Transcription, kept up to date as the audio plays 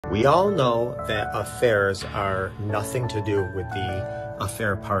We all know that affairs are nothing to do with the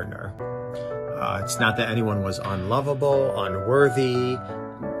affair partner. It's not that anyone was unlovable, unworthy,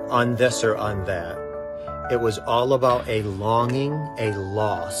 on this or on that. It was all about a longing, a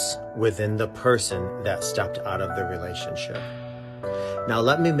loss within the person that stepped out of the relationship. Now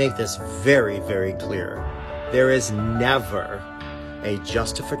let me make this very, very clear. There is never a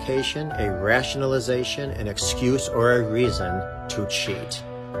justification, a rationalization, an excuse, or a reason to cheat.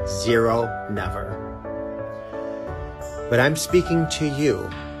 Zero, never. But I'm speaking to you,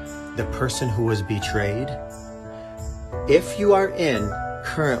 the person who was betrayed. If you are in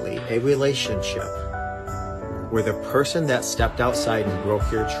currently a relationship where the person that stepped outside and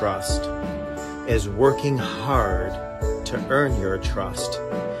broke your trust is working hard to earn your trust,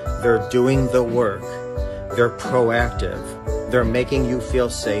 they're doing the work, they're proactive, they're making you feel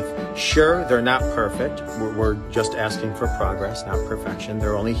safe. Sure, they're not perfect. We're just asking for progress, not perfection.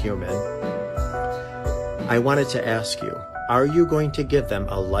 They're only human. I wanted to ask you, are you going to give them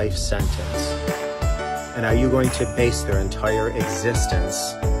a life sentence? And are you going to base their entire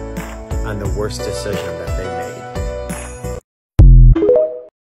existence on the worst decision that they